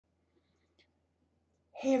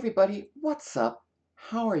Hey everybody, what's up?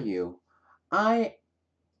 How are you? I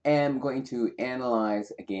am going to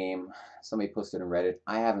analyze a game somebody posted on Reddit.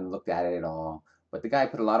 I haven't looked at it at all, but the guy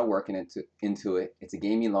put a lot of work into it. It's a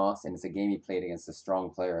game he lost, and it's a game he played against a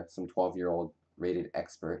strong player, some 12-year-old rated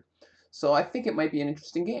expert. So I think it might be an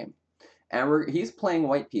interesting game. And he's playing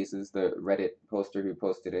white pieces, the Reddit poster who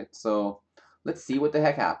posted it. So let's see what the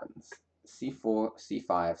heck happens. C4, C5,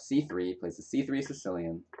 C3, plays the C3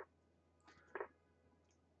 Sicilian.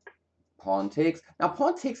 Pawn takes. Now,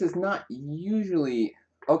 pawn takes is not usually...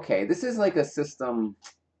 Okay, this is like a system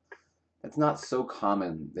that's not so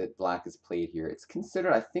common that black is played here. It's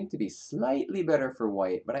considered, I think, to be slightly better for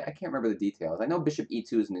white, but I can't remember the details. I know bishop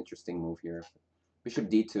e2 is an interesting move here. Bishop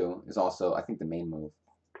d2 is also, I think, the main move.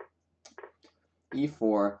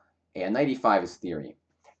 e4, and knight e5 is theory.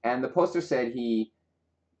 And the poster said he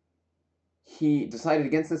decided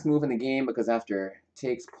against this move in the game because after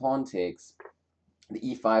takes, pawn takes, the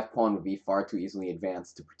e5 pawn would be far too easily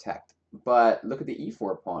advanced to protect. But look at the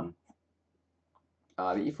e4 pawn.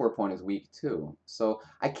 The e4 pawn is weak too. So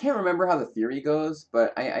I can't remember how the theory goes,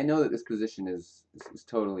 but I know that this position is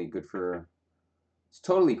totally good for... It's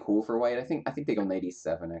totally cool for white. I think they go knight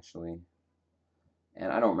e7 actually.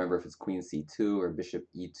 And I don't remember if it's queen c2 or bishop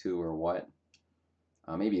e2 or what.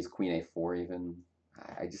 Maybe it's queen a4 even.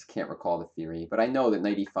 I just can't recall the theory. But I know that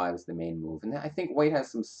knight e5 is the main move. And I think white has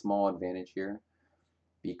some small advantage here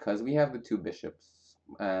because we have the two bishops.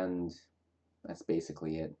 And that's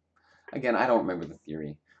basically it. Again, I don't remember the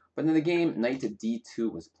theory. But in the game, knight to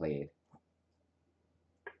d2 was played.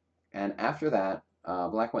 And after that,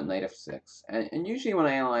 black went knight f6. And usually when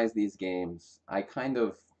I analyze these games, I kind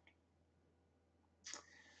of...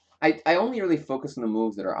 I only really focus on the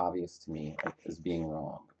moves that are obvious to me as being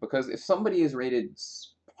wrong. Because if somebody is rated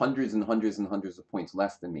hundreds and hundreds and hundreds of points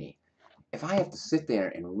less than me, if I have to sit there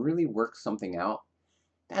and really work something out,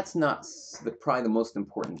 that's not probably the most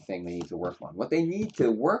important thing they need to work on. What they need to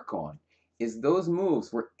work on is those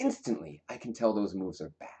moves where instantly I can tell those moves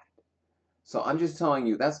are bad. So I'm just telling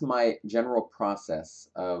you, that's my general process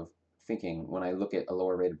of thinking when I look at a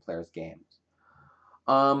lower rated player's games.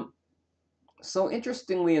 So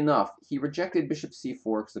interestingly enough, he rejected bishop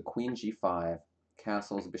c4 because the queen g5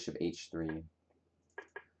 castles bishop h3.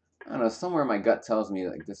 I don't know, somewhere my gut tells me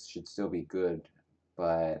like this should still be good,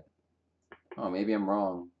 but oh, maybe I'm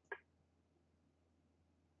wrong.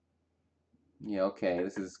 Yeah, okay,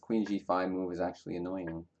 this is queen g5 move is actually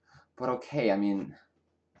annoying. But okay, I mean,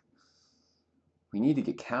 we need to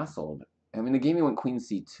get castled. I mean, the game went queen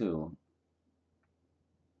c2.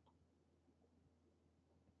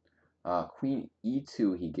 Queen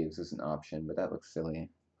e2 he gives as an option, but that looks silly.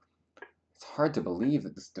 It's hard to believe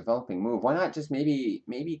that this developing move. Why not just maybe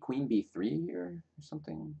queen b3 here or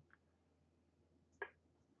something?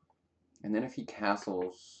 And then if he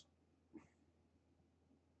castles...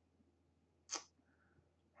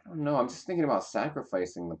 I don't know, I'm just thinking about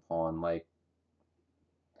sacrificing the pawn, like...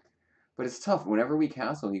 But it's tough. Whenever we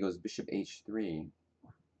castle, he goes bishop h3.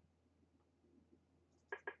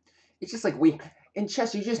 It's just like in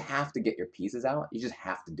chess, you just have to get your pieces out. You just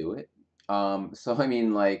have to do it. So I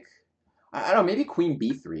mean, like, I don't know, maybe queen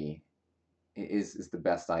b3 is the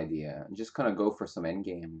best idea. And just kind of go for some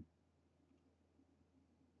endgame.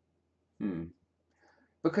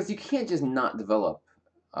 Because you can't just not develop.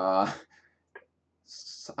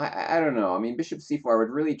 So I don't know. I mean, bishop c4, I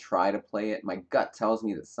would really try to play it. My gut tells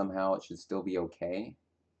me that somehow it should still be okay.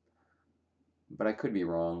 But I could be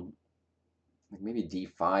wrong. Like maybe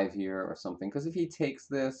d5 here or something. Because if he takes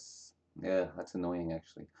this... Yeah, that's annoying,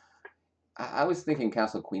 actually. I was thinking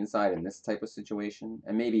castle queenside in this type of situation.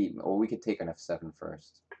 And maybe... Or we could take an f7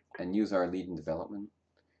 first. And use our lead in development.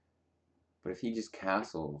 But if he just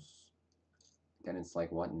castles... Then it's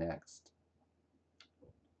like, what next?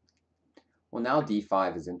 Well, now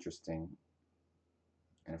d5 is interesting.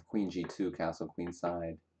 And if queen g2, castle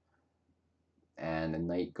queenside, and the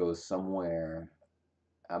knight goes somewhere,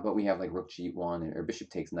 but we have like rook g1, or bishop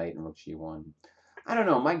takes knight and rook g1. I don't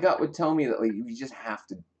know, my gut would tell me that like we just have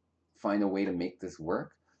to find a way to make this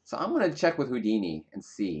work. So I'm going to check with Houdini and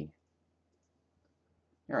see.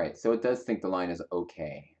 Alright, so it does think the line is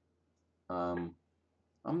okay.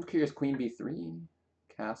 I'm curious, queen b3,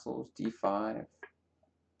 castles, d5,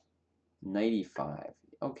 knight e5.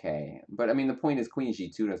 Okay, but I mean the point is queen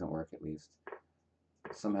g2 doesn't work at least.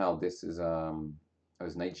 Somehow this is oh,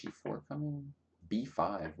 is knight g4 coming?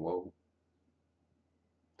 b5, whoa.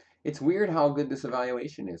 It's weird how good this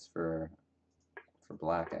evaluation is for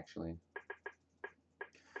black actually.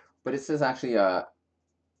 But it says actually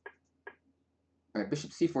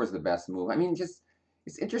bishop c4 is the best move. I mean, just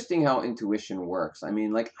it's interesting how intuition works. I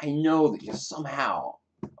mean, like I know that just somehow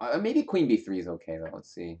Maybe queen b3 is okay though.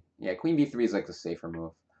 Let's see. Yeah, queen b3 is like the safer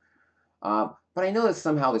move. But I know that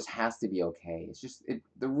somehow this has to be okay. It's just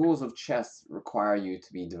the rules of chess require you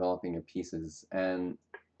to be developing your pieces, and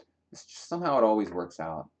it's just, somehow it always works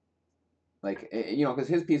out. Like you know, because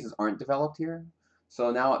his pieces aren't developed here,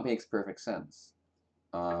 so now it makes perfect sense.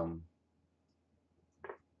 Um,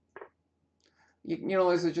 you know,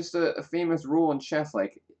 there's just a famous rule in chess.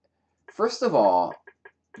 Like, first of all,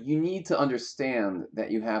 you need to understand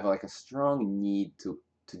that you have like a strong need to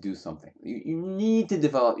do something. You need to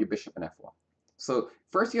develop your bishop in f1. So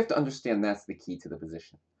first you have to understand that's the key to the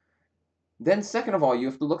position. Then second of all, you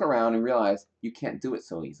have to look around and realize you can't do it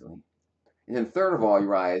so easily. And then third of all,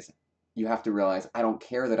 you have to realize I don't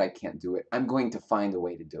care that I can't do it. I'm going to find a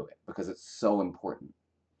way to do it because it's so important.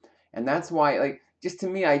 And that's why, like, just to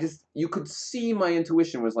me, you could see my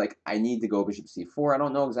intuition was like, I need to go bishop c4. I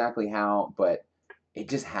don't know exactly how, but it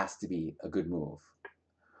just has to be a good move.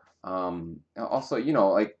 Also, you know,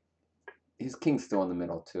 like, his king's still in the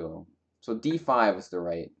middle too. So d5 is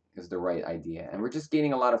the right idea. And we're just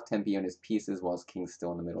gaining a lot of tempi on his pieces while his king's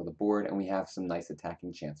still in the middle of the board, and we have some nice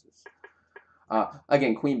attacking chances.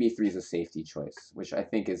 Again, queen b3 is a safety choice, which I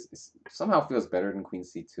think is somehow feels better than queen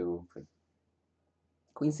c2. But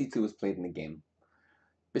queen c2 was played in the game.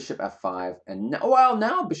 Bishop f5, and now, well,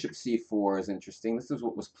 now bishop c4 is interesting. This is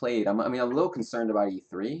what was played. I mean, I'm a little concerned about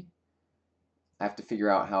e3. I have to figure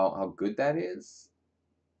out how good that is.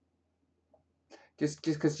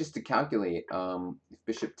 Just to calculate, if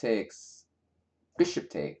bishop takes,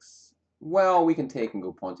 well, we can take and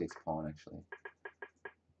go pawn takes pawn, actually.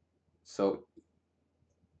 So,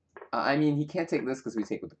 I mean, he can't take this because we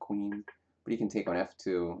take with the queen, but he can take on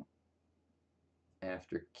f2.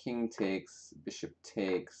 After king takes, bishop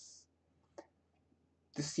takes.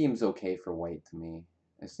 This seems okay for white to me.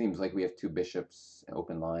 It seems like we have two bishops,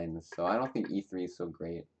 open lines, so I don't think e3 is so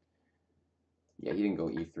great. Yeah, he didn't go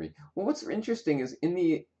e3. Well, what's interesting is in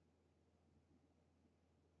the,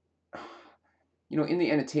 you know, in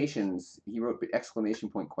the annotations, he wrote exclamation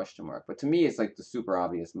point question mark. But to me, it's like the super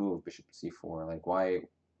obvious move, bishop c4. Like, why?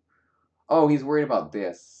 Oh, he's worried about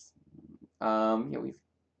this. Yeah,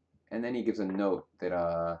 and then he gives a note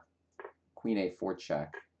that queen a4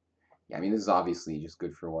 check. Yeah, I mean, this is obviously just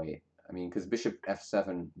good for white. I mean, because bishop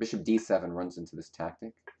f7, bishop d7 runs into this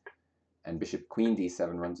tactic, and bishop queen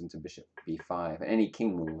d7 runs into bishop b5. Any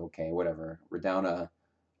king move, okay, whatever. We're down a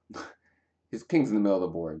his king's in the middle of the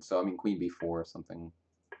board, so I mean queen b4 or something.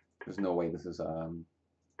 There's no way this is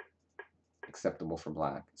acceptable for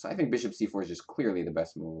black. So I think bishop c4 is just clearly the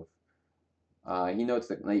best move. He notes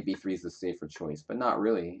that knight b3 is the safer choice, but not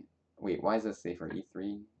really. Wait, why is that safer?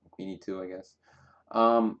 e3, queen e2, I guess.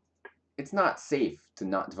 It's not safe to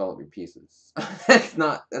not develop your pieces. That's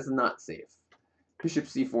not safe. Bishop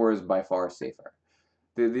c4 is by far safer.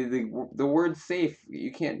 The word safe,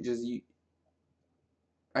 you can't just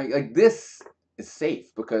like this is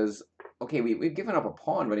safe because okay, we've given up a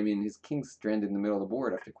pawn, but I mean his king's stranded in the middle of the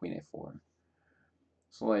board after queen a4.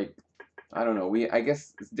 So like I don't know, I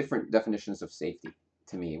guess it's different definitions of safety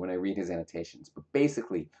to me when I read his annotations. But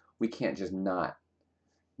basically, we can't just not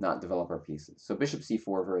develop our pieces. So bishop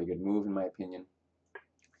c4, very good move in my opinion.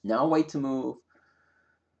 Now white to move.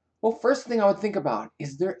 Well, first thing I would think about,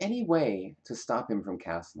 is there any way to stop him from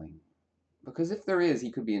castling? Because if there is,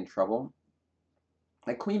 he could be in trouble.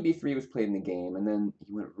 Like queen b3 was played in the game, and then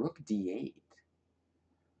he went rook d8.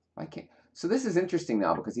 Why can't? So this is interesting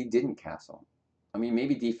now because he didn't castle. I mean,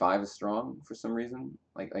 maybe d5 is strong for some reason.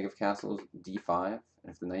 Like if castles d5,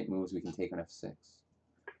 and if the knight moves, we can take on f6.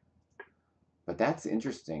 But that's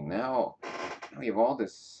interesting. Now we have all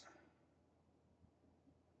this.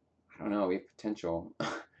 I don't know. We have potential.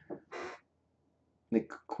 Like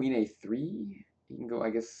queen a3. You can go, I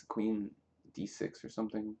guess, queen d6 or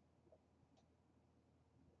something.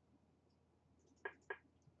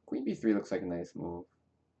 Queen b3 looks like a nice move.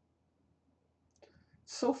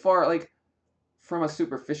 So far, like, from a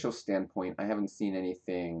superficial standpoint, I haven't seen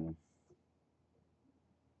anything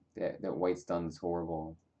that white's done is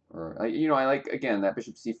horrible. Or, you know, I like, again, that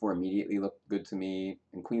bishop c4 immediately looked good to me,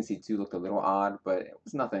 and queen c2 looked a little odd, but it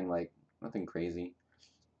was nothing, like, nothing crazy.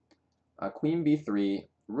 Queen b3,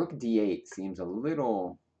 rook d8 seems a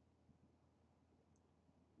little...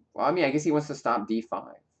 Well, I mean, I guess he wants to stop d5,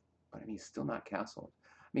 but I mean, he's still not castled.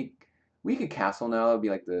 I mean, we could castle now, that would be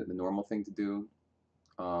like the normal thing to do.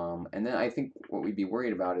 And then I think what we'd be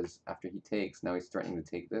worried about is after he takes, now he's threatening to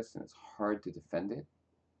take this, and it's hard to defend it.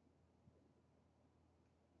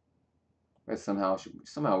 But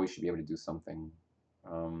somehow we should be able to do something.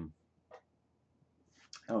 I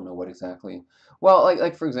don't know what exactly. Well,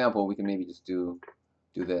 like for example, we can maybe just do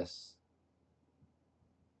this.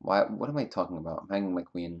 Why? What am I talking about? I'm hanging my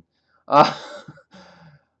queen. Uh,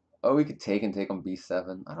 oh, we could take and take on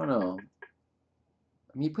b7. I don't know.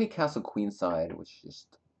 I mean, he played castle queenside, which is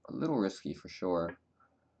just a little risky for sure.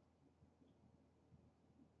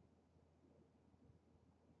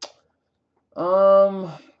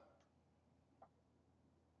 Um,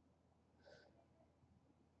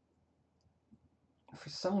 for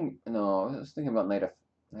some, no, I was thinking about knight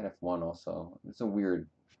f1 also. It's a weird,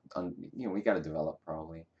 we got to develop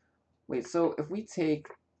probably. Wait, so if we take,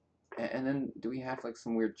 and then do we have like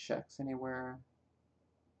some weird checks anywhere?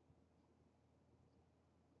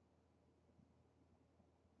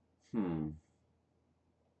 Hmm.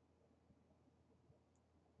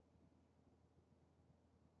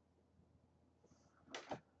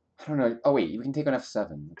 I don't know. Oh wait, you can take on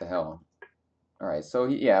f7. What the hell? All right, so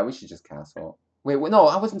yeah, we should just castle. Wait, no,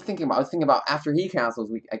 I wasn't thinking about. I was thinking about after he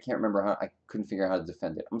castles. I can't remember how. I couldn't figure out how to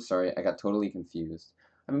defend it. I'm sorry, I got totally confused.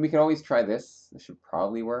 I mean, we could always try this. This should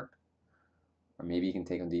probably work. Or maybe you can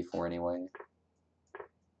take on d4 anyway.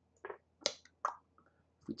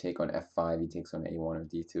 If we take on f5, he takes on a1 or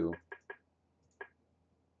d2.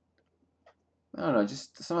 I don't know.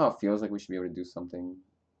 Just somehow it feels like we should be able to do something.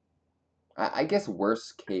 I guess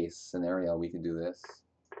worst case scenario, we could do this.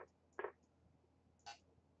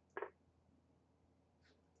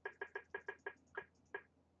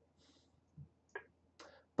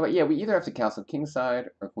 But yeah, we either have to castle kingside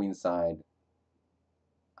or queenside.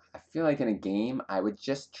 I feel like in a game, I would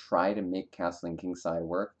just try to make castling kingside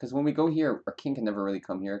work. Because when we go here, our king can never really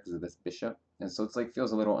come here because of this bishop. And so it's like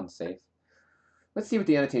feels a little unsafe. Let's see what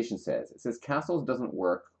the annotation says. It says castles doesn't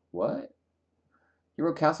work. What? He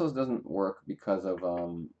wrote castles doesn't work because of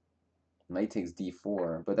knight takes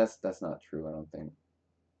d4, but that's not true, I don't think.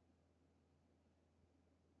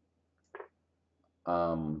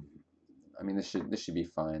 Um, I mean, this should be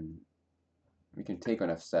fine. We can take on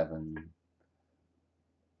f7.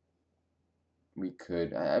 We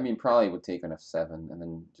could, I mean, probably would take on f7 and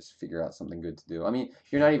then just figure out something good to do. I mean,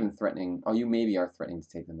 you're not even threatening. Oh, you maybe are threatening to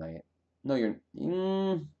take the knight. No, you're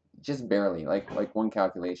just barely. Like one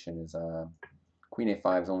calculation is queen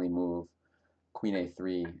a5's only move, queen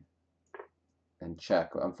a3, and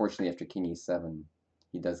check. Unfortunately, after king e7,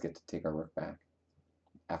 he does get to take our rook back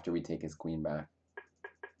after we take his queen back.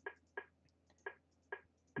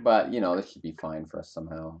 But this should be fine for us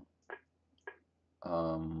somehow.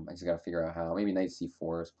 I just gotta figure out how. Maybe knight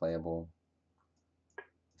c4 is playable.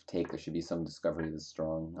 If take, there should be some discovery that's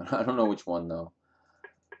strong. I don't know which one though.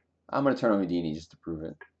 I'm gonna turn on Houdini just to prove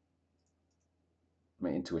it. My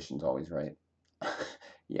intuition's always right.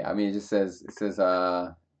 Yeah, I mean it says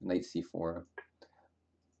knight c4.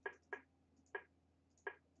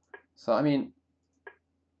 So I mean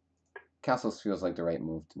castles feels like the right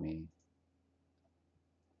move to me.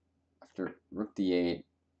 After rook d8,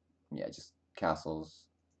 yeah, just castles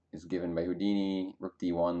is given by Houdini. Rook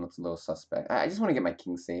d1 looks a little suspect. I just want to get my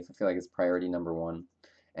king safe. I feel like it's priority number one.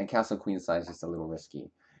 And castle queenside is just a little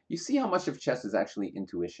risky. You see how much of chess is actually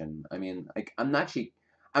intuition. I mean, like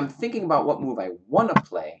I'm thinking about what move I want to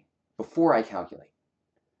play before I calculate.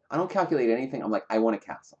 I don't calculate anything. I'm like, I want a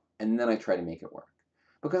castle. And then I try to make it work.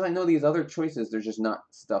 Because I know these other choices, they're just not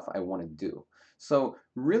stuff I want to do. So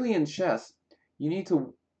really in chess, you need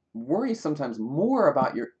to worry sometimes more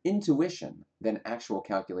about your intuition than actual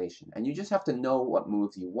calculation. And you just have to know what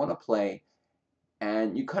moves you want to play.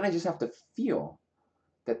 And you kind of just have to feel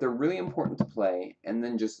that they're really important to play and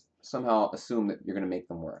then just somehow assume that you're going to make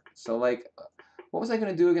them work. So like, what was I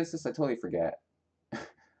going to do against this? I totally forget.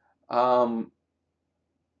 um,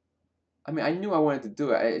 I mean, I knew I wanted to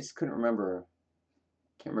do it. I just couldn't remember.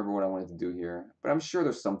 Can't remember what I wanted to do here. But I'm sure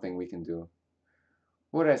there's something we can do.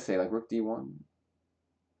 What did I say? Like rook d1?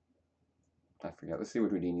 I forget. Let's see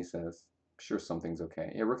what Houdini says. I'm sure something's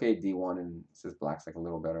okay. Yeah, rook a d1 and it says black's like a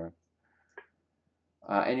little better.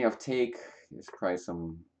 Any off take is probably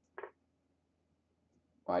some.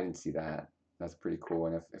 Oh, I didn't see that. That's pretty cool.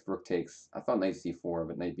 And if rook takes, I thought knight c4,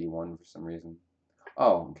 but knight b1 for some reason.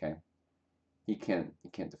 Oh, okay. He can't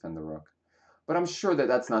defend the rook. But I'm sure that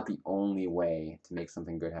that's not the only way to make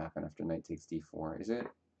something good happen after knight takes d4, is it?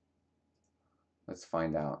 Let's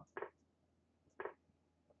find out.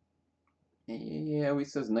 Yeah, he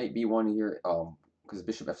says knight b1 here. Oh, because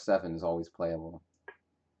bishop f7 is always playable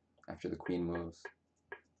after the queen moves.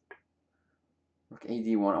 Rook a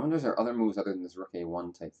d1. I wonder if there are other moves other than this rook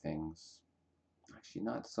a1 type things. Actually,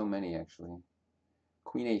 not so many, actually.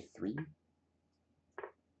 Queen a3?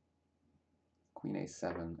 Queen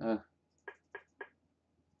a7.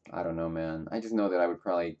 I don't know, man. I just know that I would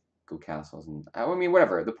probably go castles. And I mean,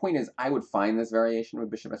 whatever. The point is, I would find this variation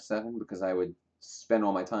with bishop f7 because I would spend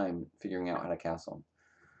all my time figuring out how to castle.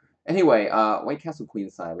 Anyway, white castle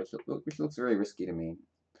queenside, which looks very risky to me.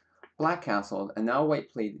 Black castled, and now white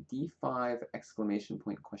played d5 exclamation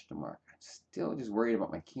point question mark. I'm still just worried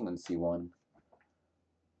about my king on c1.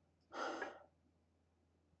 I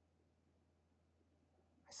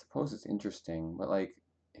suppose it's interesting, but like,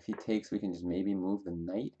 if he takes, we can just maybe move the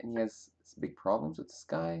knight, and he has big problems with this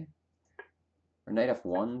guy. Or knight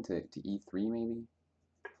f1 to e3 maybe.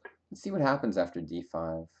 Let's see what happens after d5.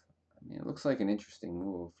 I mean, it looks like an interesting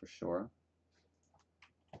move for sure.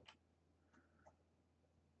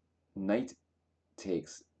 Knight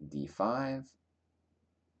takes d5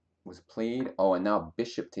 was played. Oh, and now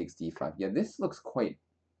bishop takes d5. Yeah, this looks quite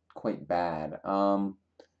bad.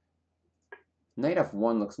 Knight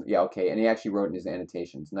f1 looks, yeah, okay, and he actually wrote in his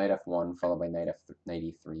annotations, knight f1 followed by knight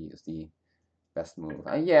e3 is the best move.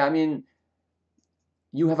 Yeah, I mean,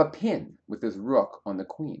 you have a pin with this rook on the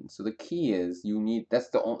queen, so the key is you need, that's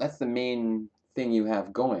the main thing you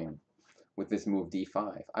have going with this move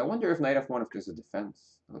d5. I wonder if knight f1 if there's a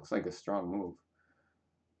defense. It looks like a strong move.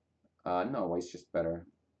 No, white's just better.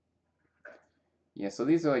 Yeah, so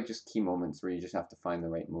these are like just key moments where you just have to find the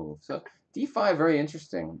right move. So d5, very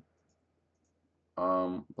interesting.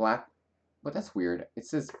 Black, but that's weird. It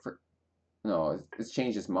says for, no, it's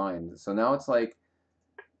changed its mind. So now it's like,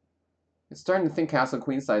 it's starting to think castle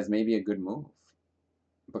queenside is maybe a good move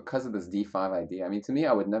because of this d5 idea. I mean, to me,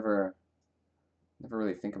 I would never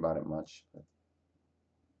really think about it much. But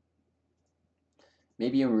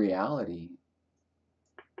maybe in reality,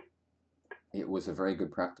 it was a very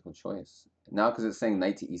good practical choice. Now, because it's saying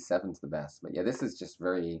knight to e7 is the best. But yeah, this is just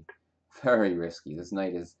very, very risky. This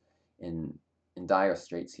knight is in dire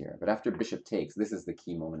straits here. But after bishop takes, this is the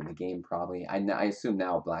key moment in the game, probably. I assume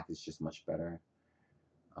now black is just much better.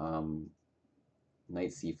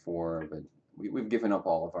 Knight c4, but we've given up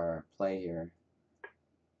all of our play here.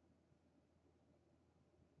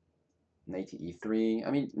 Knight to e3.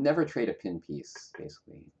 I mean, never trade a pin piece,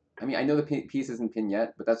 basically. I mean, I know the piece isn't pinned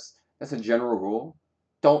yet, but that's a general rule.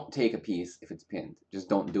 Don't take a piece if it's pinned. Just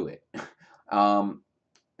don't do it.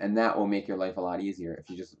 And that will make your life a lot easier if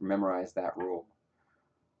you just memorize that rule.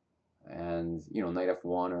 And, you know, knight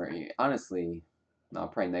f1, or honestly, no,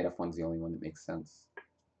 probably knight f1 is the only one that makes sense.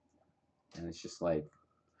 And it's just like,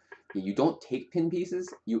 you don't take pin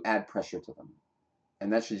pieces, you add pressure to them.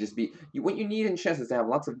 And that should just be, what you need in chess is to have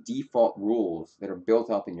lots of default rules that are built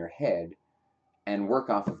up in your head and work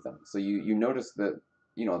off of them. So you notice the,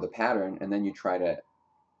 you know, the pattern, and then you try to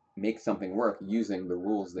make something work using the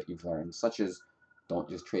rules that you've learned, such as don't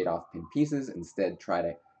just trade off pin pieces, instead try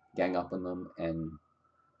to gang up on them and,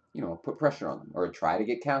 you know, put pressure on them, or try to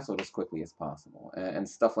get castled as quickly as possible, and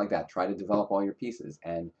stuff like that. Try to develop all your pieces,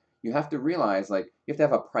 and you have to realize, like, you have to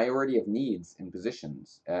have a priority of needs in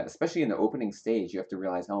positions, especially in the opening stage. You have to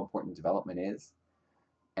realize how important development is,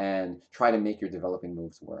 and try to make your developing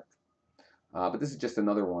moves work. But this is just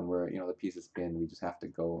another one where, you know, the piece is pinned. We just have to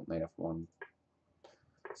go knight f1.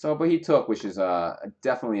 So, but he took, which is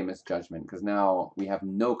definitely a misjudgment, because now we have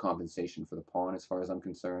no compensation for the pawn as far as I'm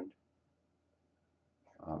concerned.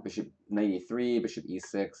 Bishop knight e3, bishop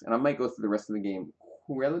e6, and I might go through the rest of the game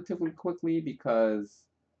relatively quickly because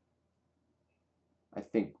I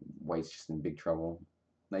think white's just in big trouble.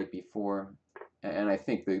 Knight b4, and I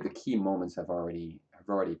think the key moments have already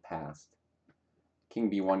passed. King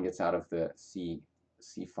b1 gets out of the c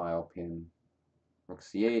file pin. Rook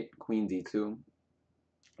c8, queen d2.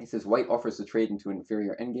 He says white offers to trade into an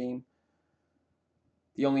inferior endgame.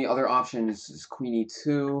 The only other option is queen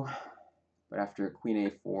e2. But after queen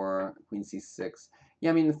a4, queen c6. Yeah,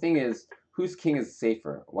 I mean, the thing is, whose king is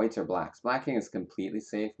safer, whites or blacks? Black king is completely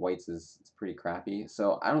safe. Whites is pretty crappy.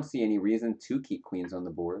 So I don't see any reason to keep queens on the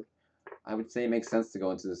board. I would say it makes sense to go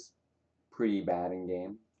into this pretty bad in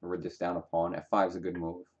game, or reduce down a pawn. f5 is a good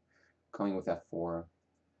move. Coming with f4.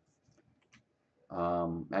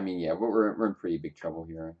 I mean, yeah, we're in pretty big trouble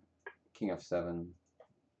here. King f7.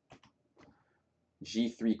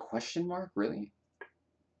 g3 question mark? Really?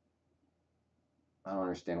 I don't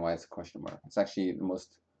understand why it's a question mark. It's actually the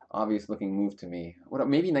most obvious looking move to me. What?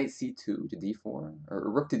 Maybe knight c2 to d4? Or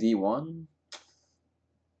rook to d1?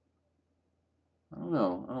 I don't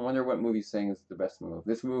know. I wonder what move he's saying is the best move.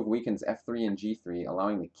 This move weakens f3 and g3,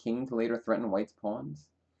 allowing the king to later threaten white's pawns.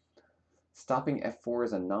 Stopping f4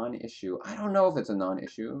 is a non-issue. I don't know if it's a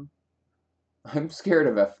non-issue. I'm scared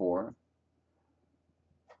of f4.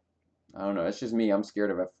 I don't know. It's just me. I'm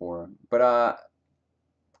scared of f4. But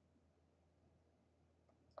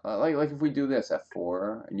like if we do this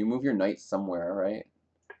f4 and you move your knight somewhere, right?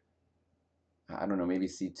 I don't know, maybe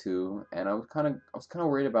c2. And I was kind of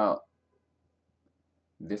worried about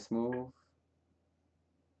this move.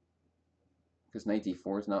 Because knight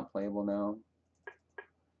d4 is not playable now.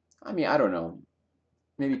 I mean, I don't know.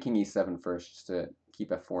 Maybe king e7 first just to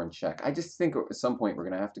keep f4 in check. I just think at some point we're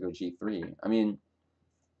going to have to go g3. I mean,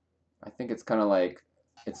 I think it's kind of like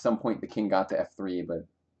at some point the king got to f3, but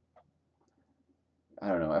I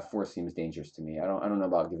don't know. f4 seems dangerous to me. I don't know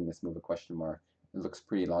about giving this move a question mark. It looks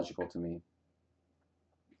pretty logical to me.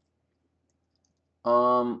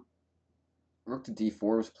 Rook to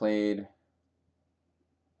d4 was played.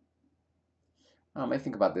 I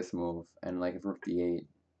think about this move and like if rook d8,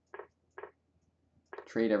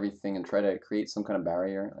 trade everything and try to create some kind of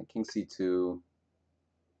barrier, like king c2.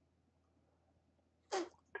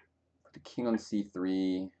 Put the king on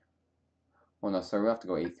c3. Oh no, sorry, we have to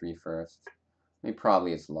go a3 first. I mean,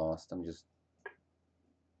 probably it's lost. I'm just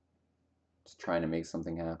trying to make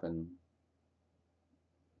something happen.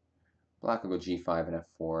 Black will go g5 and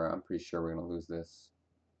f4. I'm pretty sure we're going to lose this.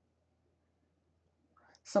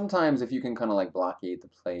 Sometimes if you can kind of like blockade the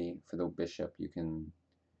play for the bishop, you can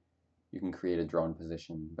create a drawn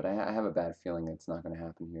position. But I have a bad feeling it's not going to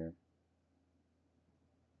happen here.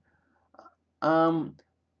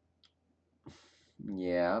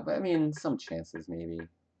 Yeah, but I mean, some chances maybe. I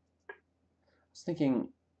was thinking,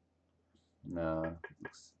 no,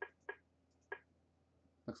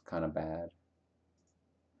 looks kind of bad.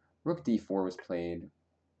 Rook d4 was played.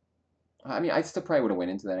 I mean, I still probably would have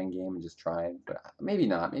went into that endgame and just tried, but maybe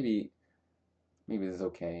not. Maybe this is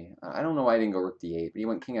okay. I don't know why I didn't go rook d8, but he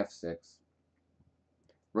went king f6.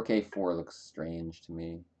 Rook a4 looks strange to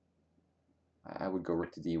me. I would go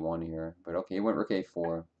rook to d1 here, but okay, he went rook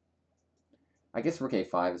a4. I guess rook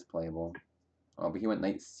a5 is playable. Oh, but he went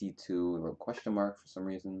knight c2, wrote question mark for some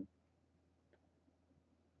reason.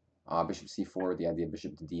 Bishop c4 with the idea of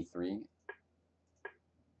bishop to d3.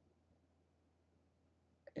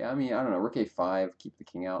 Yeah, I mean, I don't know, rook a5, keep the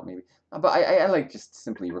king out maybe. But I like just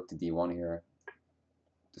simply rook to d1 here.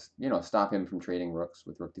 Just, you know, stop him from trading rooks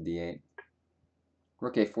with rook to d8.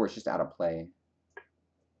 Rook a4 is just out of play.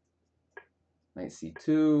 Knight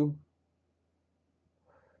c2.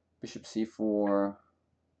 Bishop c4.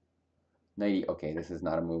 Knight okay, this is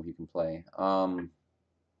not a move you can play.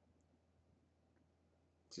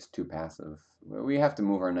 Just too passive. We have to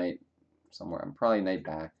move our knight somewhere. I'm probably knight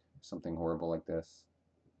back, something horrible like this.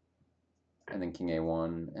 And then king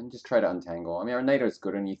a1, and just try to untangle. I mean, our knight is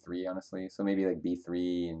good on e3, honestly, so maybe like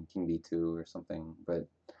b3 and king b2 or something, but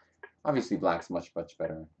obviously black's much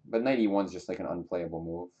better. But knight e1 is just like an unplayable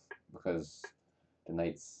move, because the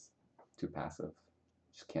knight's too passive.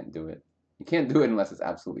 Just can't do it. You can't do it unless it's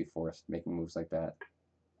absolutely forced, making moves like that.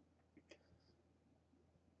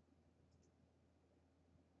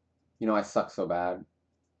 You know, I suck so bad.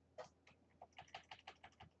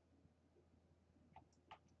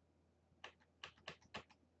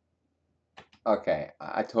 Okay,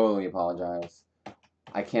 I totally apologize.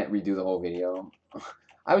 I can't redo the whole video.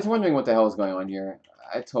 I was wondering what the hell is going on here.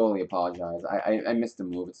 I totally apologize. I missed a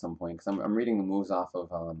move at some point because I'm reading the moves off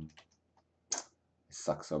of it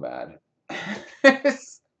sucks so bad.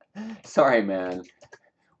 Sorry, man.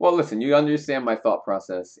 Well, listen, you understand my thought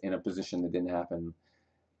process in a position that didn't happen.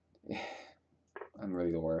 I'm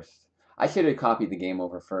really the worst. I should have copied the game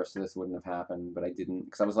over first so this wouldn't have happened, but I didn't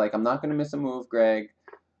because I was like, I'm not gonna miss a move, Greg.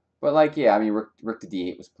 But like, yeah, I mean, rook to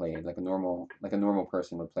d8 was played like a normal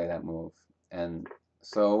person would play that move, and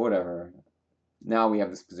so whatever. Now we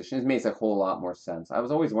have this position. It makes a whole lot more sense. I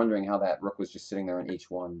was always wondering how that rook was just sitting there on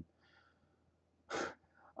h1.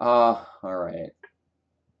 All right.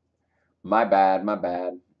 My bad, my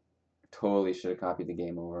bad. Totally should have copied the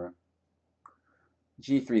game over.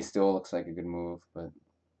 g3 still looks like a good move, but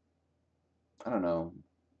I don't know.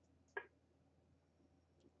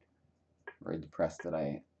 Very depressed that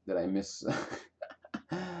I miss.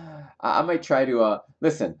 I might try to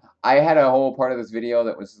listen. I had a whole part of this video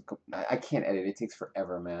that was I can't edit. It takes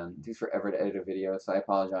forever, man. It takes forever to edit a video, so I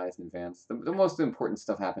apologize in advance. The most important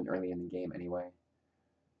stuff happened early in the game anyway,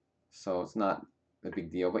 so it's not a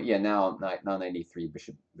big deal. But yeah, now knight e3,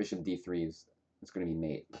 bishop d3 is it's going to be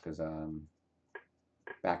mate because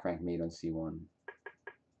back rank mate on c1.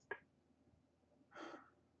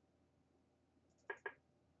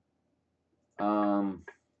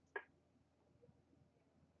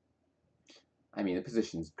 I mean, the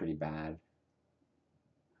position's pretty bad.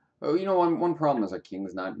 Oh, you know, one problem is our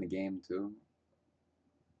king's not in the game too.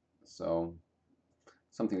 So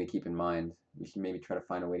something to keep in mind. We should maybe try to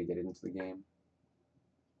find a way to get it into the game.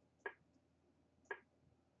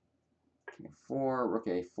 King f4, rook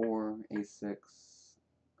a4, a6.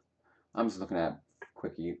 I'm just looking at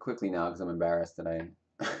quickly now because I'm embarrassed that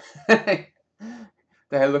I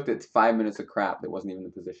I looked at 5 minutes of crap that wasn't even the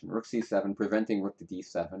position. Rook c7, preventing rook to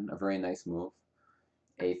d7. A very nice move.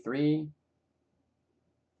 a3.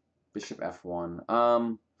 Bishop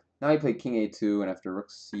f1. Now he played king a2, and after rook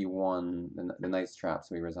c1, the knight's trapped,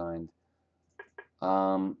 so he resigned.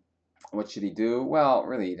 What should he do? Well,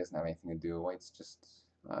 really, he doesn't have anything to do. White's just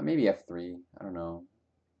maybe f3. I don't know.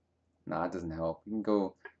 Nah, it doesn't help. You can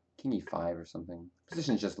go king e5 or something.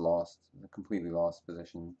 Position's just lost. A completely lost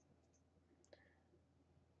position.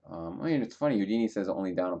 I mean, it's funny. Houdini says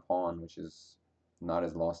only down a pawn, which is not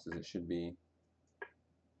as lost as it should be.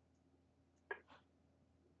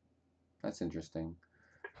 That's interesting.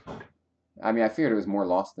 I mean, I figured it was more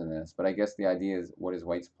lost than this, but I guess the idea is, what is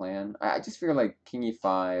White's plan? I just figure like king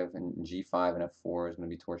e5 and g5 and f4 is going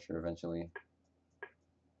to be torture eventually.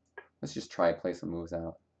 Let's just try to play some moves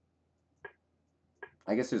out.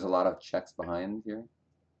 I guess there's a lot of checks behind here.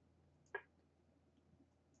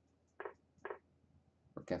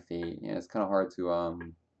 Rook f8. Yeah, it's kind of hard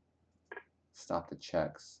to stop the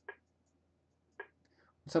checks.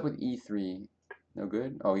 What's up with e3? No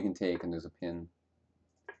good? Oh, he can take and there's a pin.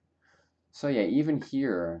 So yeah, even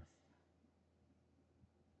here,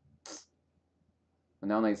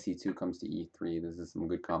 now knight c2 comes to e3. This is some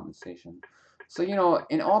good compensation. So, you know,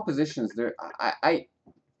 in all positions, there,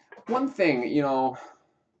 one thing, you know,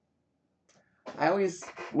 I always,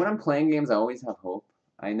 when I'm playing games, I always have hope.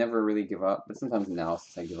 I never really give up, but sometimes in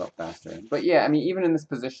analysis I give up faster. But yeah, I mean, even in this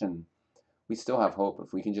position, we still have hope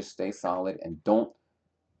if we can just stay solid and don't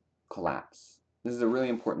collapse. This is a really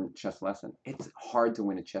important chess lesson. It's hard to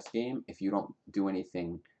win a chess game if you don't do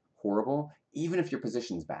anything horrible, even if your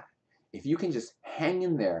position's bad. If you can just hang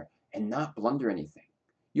in there and not blunder anything.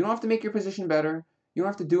 You don't have to make your position better. You don't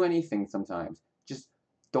have to do anything sometimes. Just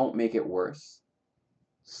don't make it worse.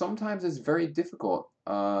 Sometimes it's very difficult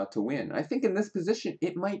to win. I think in this position,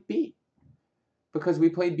 it might be. Because we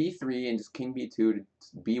played b3 and just king b2 to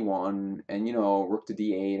b1, and, you know, rook to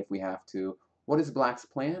d8 if we have to. What is Black's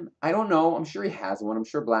plan? I don't know. I'm sure he has one. I'm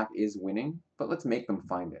sure Black is winning, but let's make them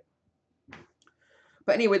find it.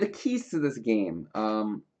 But anyway, the keys to this game,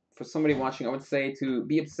 for somebody watching, I would say to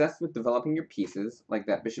be obsessed with developing your pieces, like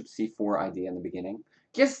that bishop c4 idea in the beginning.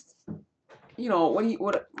 Just, you know,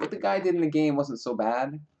 what the guy did in the game wasn't so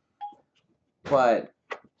bad, but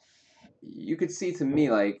you could see to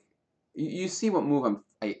me, like, you see what move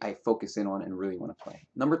I focus in on and really want to play.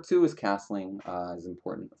 Number 2 is castling, is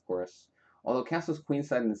important, of course. Although castle's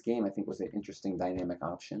queenside in this game, I think, was an interesting dynamic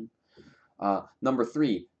option. Number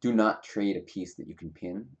 3, do not trade a piece that you can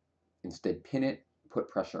pin. Instead, pin it, put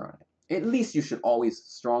pressure on it. At least you should always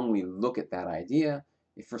strongly look at that idea.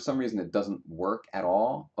 If for some reason it doesn't work at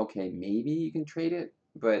all, okay, maybe you can trade it,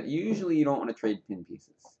 but usually you don't want to trade pin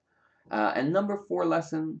pieces. And number four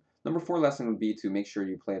lesson would be to make sure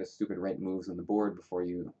you play the stupid right moves on the board before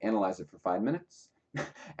you analyze it for 5 minutes.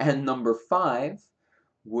 And number 5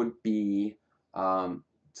 would be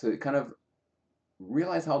to kind of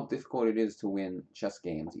realize how difficult it is to win chess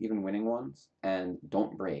games, even winning ones, and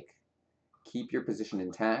don't break. Keep your position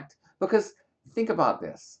intact. Because think about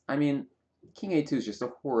this. I mean, king a2 is just a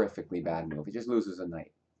horrifically bad move. It just loses a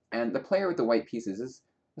knight. And the player with the white pieces is,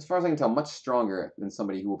 as far as I can tell, much stronger than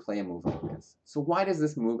somebody who will play a move like this. So why does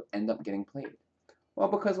this move end up getting played? Well,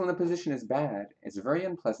 because when the position is bad, it's very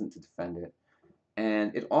unpleasant to defend it,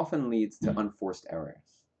 and it often leads to unforced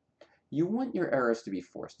errors. You want your errors to be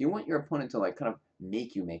forced. You want your opponent to like kind of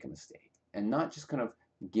make you make a mistake, and not just kind of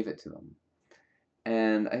give it to them.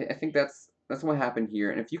 And I think that's what happened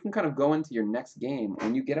here. And if you can kind of go into your next game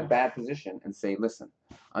when you get a bad position and say, listen,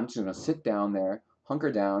 I'm just going to sit down there,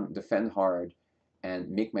 hunker down, defend hard,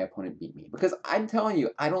 and make my opponent beat me. Because I'm telling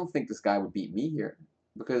you, I don't think this guy would beat me here.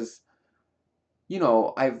 Because, you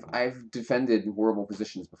know, I've defended horrible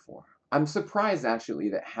positions before. I'm surprised, actually,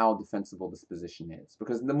 that how defensible this position is.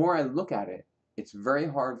 Because the more I look at it, it's very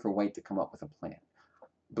hard for white to come up with a plan.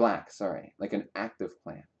 Black, sorry, like an active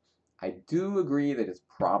plan. I do agree that it's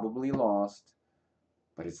probably lost,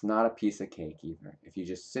 but it's not a piece of cake either. If you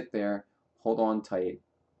just sit there, hold on tight,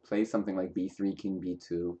 play something like b3, king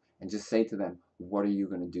b2, and just say to them, what are you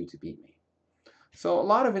going to do to beat me? So a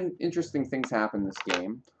lot of interesting things happen in this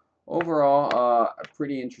game. Overall, a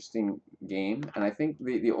pretty interesting game, and I think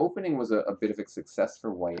the opening was a bit of a success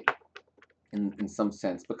for white in some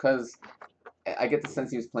sense, because I get the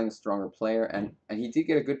sense he was playing a stronger player, and he did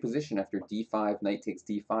get a good position after d5, knight takes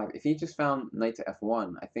d5. If he just found knight to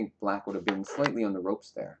f1, I think black would have been slightly on the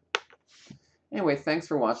ropes there. Anyway, thanks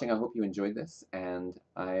for watching. I hope you enjoyed this, and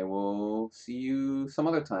I will see you some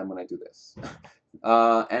other time when I do this.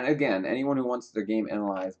 And again, anyone who wants their game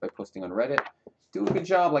analyzed by posting on Reddit, do a good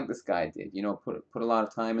job like this guy did. You know, put a lot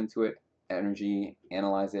of time into it, energy,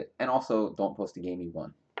 analyze it, and also don't post a game you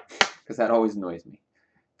won, because that always annoys me.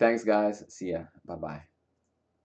 Thanks, guys. See ya. Bye-bye.